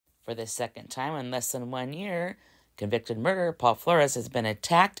For the second time in less than 1 year, convicted murderer Paul Flores has been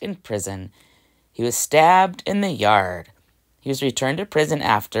attacked in prison. He was stabbed in the yard. He was returned to prison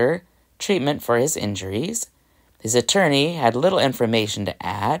after treatment for his injuries. His attorney had little information to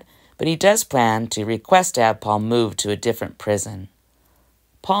add, but he does plan to request to have Paul moved to a different prison.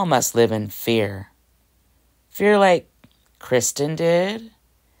 Paul must live in fear. Fear like Kristin did,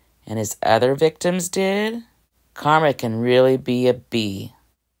 and his other victims did. Karma can really be a bee.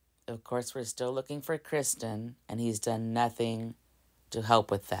 Of course, we're still looking for Kristin, and he's done nothing to help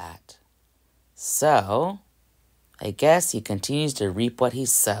with that. So, I guess he continues to reap what he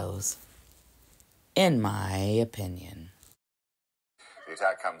sows, in my opinion. The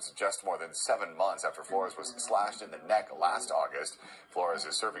attack comes just more than 7 months after Flores was slashed in the neck last August. Flores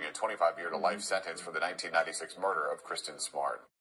is serving a 25-year-to-life sentence for the 1996 murder of Kristin Smart.